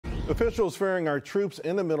Officials fearing our troops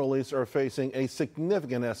in the Middle East are facing a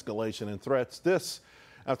significant escalation in threats. This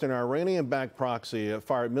after an Iranian-backed proxy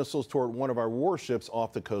fired missiles toward one of our warships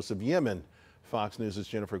off the coast of Yemen. Fox News'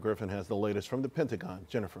 Jennifer Griffin has the latest from the Pentagon.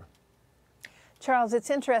 Jennifer. Charles, it's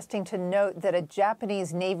interesting to note that a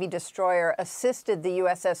Japanese Navy destroyer assisted the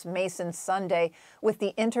USS Mason Sunday with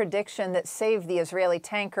the interdiction that saved the Israeli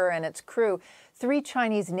tanker and its crew. 3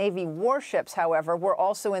 Chinese Navy warships, however, were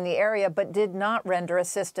also in the area but did not render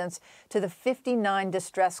assistance to the 59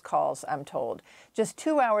 distress calls, I'm told. Just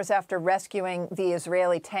 2 hours after rescuing the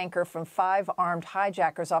Israeli tanker from 5 armed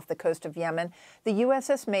hijackers off the coast of Yemen, the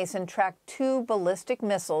USS Mason tracked 2 ballistic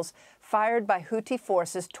missiles fired by Houthi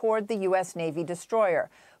forces toward the U.S. Navy destroyer.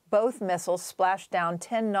 Both missiles splashed down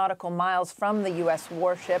 10 nautical miles from the U.S.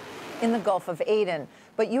 warship in the Gulf of Aden.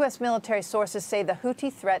 But U.S. military sources say the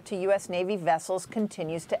Houthi threat to U.S. Navy vessels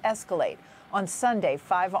continues to escalate. On Sunday,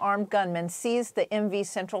 5 armed gunmen seized the MV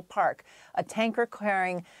Central Park, a tanker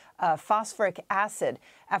carrying phosphoric acid.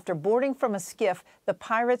 After boarding from a skiff, the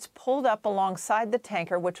pirates pulled up alongside the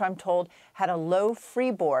tanker, which I'm told had a low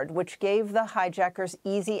freeboard, which gave the hijackers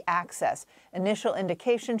easy access. Initial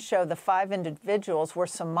indications show the 5 individuals were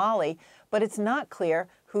Somali, but it's not clear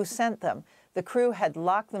who sent them. The crew had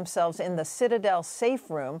locked themselves in the Citadel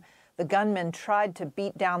safe room. The gunmen tried to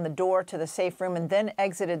beat down the door to the safe room and then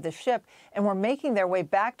exited the ship and were making their way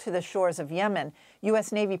back to the shores of Yemen.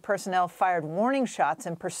 U.S. Navy personnel fired warning shots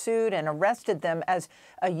and pursued and arrested them as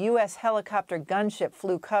a U.S. helicopter gunship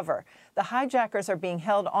flew cover. The hijackers are being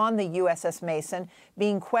held on the USS Mason,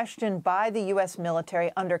 being questioned by the U.S.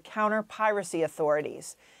 military under counter-piracy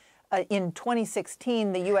authorities. In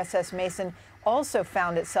 2016, the USS Mason also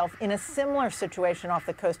found itself in a similar situation off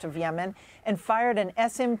the coast of Yemen and fired an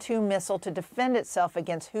SM-2 missile to defend itself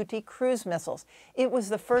against Houthi cruise missiles. It was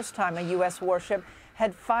the first time a U.S. warship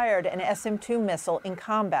had fired an SM-2 missile in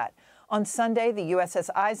combat. On Sunday, the USS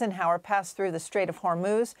Eisenhower passed through the Strait of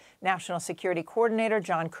Hormuz. National Security Coordinator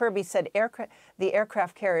John Kirby said the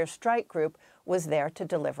aircraft carrier strike group was there to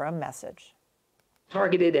deliver a message.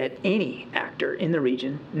 Targeted at any actor in the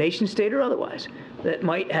region, nation state or otherwise, that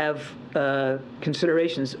might have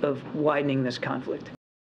considerations of widening this conflict.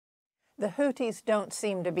 The Houthis don't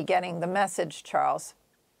seem to be getting the message, Charles.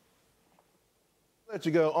 Let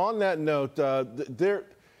you go. On that note,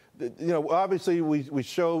 obviously we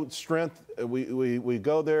show strength. We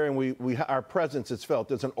go there and our presence is felt.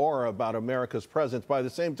 There's an aura about America's presence. By the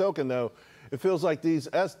same token, though, it feels like these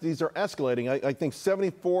are escalating. I think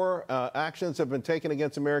 74 actions have been taken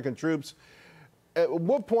against American troops. At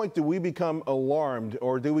what point do we become alarmed,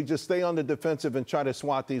 or do we just stay on the defensive and try to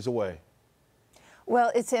swat these away?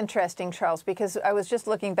 Well, it's interesting, Charles, because I was just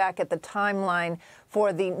looking back at the timeline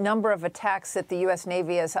for the number of attacks that the U.S.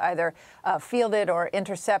 Navy has either fielded or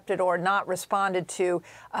intercepted or not responded to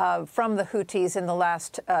from the Houthis in the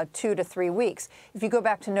last 2 to 3 weeks. If you go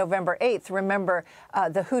back to November 8th, remember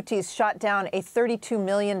the Houthis shot down a $32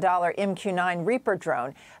 million MQ-9 Reaper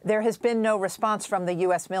drone. There has been no response from the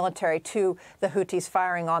U.S. military to the Houthis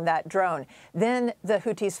firing on that drone. Then the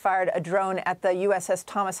Houthis fired a drone at the USS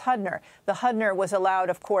Thomas Hudner. The Hudner was allowed,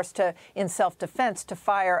 of course, in self-defense to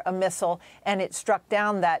fire a missile, and it struck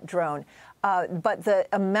down that drone. But the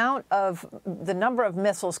number of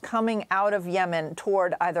missiles coming out of Yemen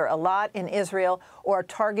toward either Eilat in Israel or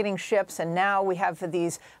targeting ships, and now we have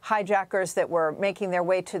these hijackers that were making their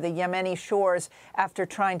way to the Yemeni shores after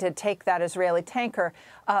trying to take that Israeli tanker.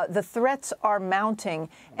 The threats are mounting,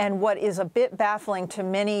 and what is a bit baffling to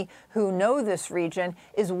many who know this region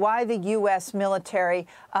is why the U.S. military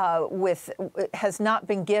has not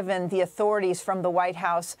been given the authorities from the White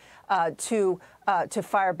House to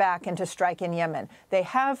fire back and to strike in Yemen. They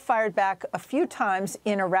have fired back a few times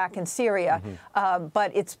in Iraq and Syria,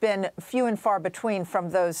 but it's been few and far between from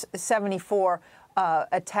those 74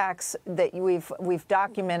 attacks that we've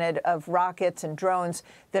documented of rockets and drones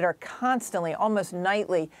that are constantly, almost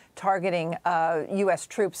nightly, targeting U.S.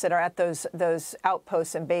 troops that are at those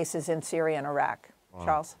outposts and bases in Syria and Iraq. Wow.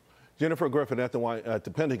 Charles? Jennifer Griffin at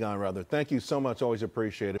the Pentagon, rather. Thank you so much. Always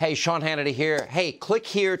appreciate it. Hey, Sean Hannity here. Hey, click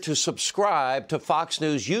here to subscribe to Fox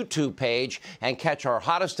News YouTube page and catch our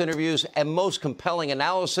hottest interviews and most compelling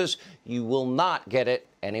analysis. You will not get it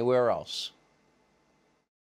anywhere else.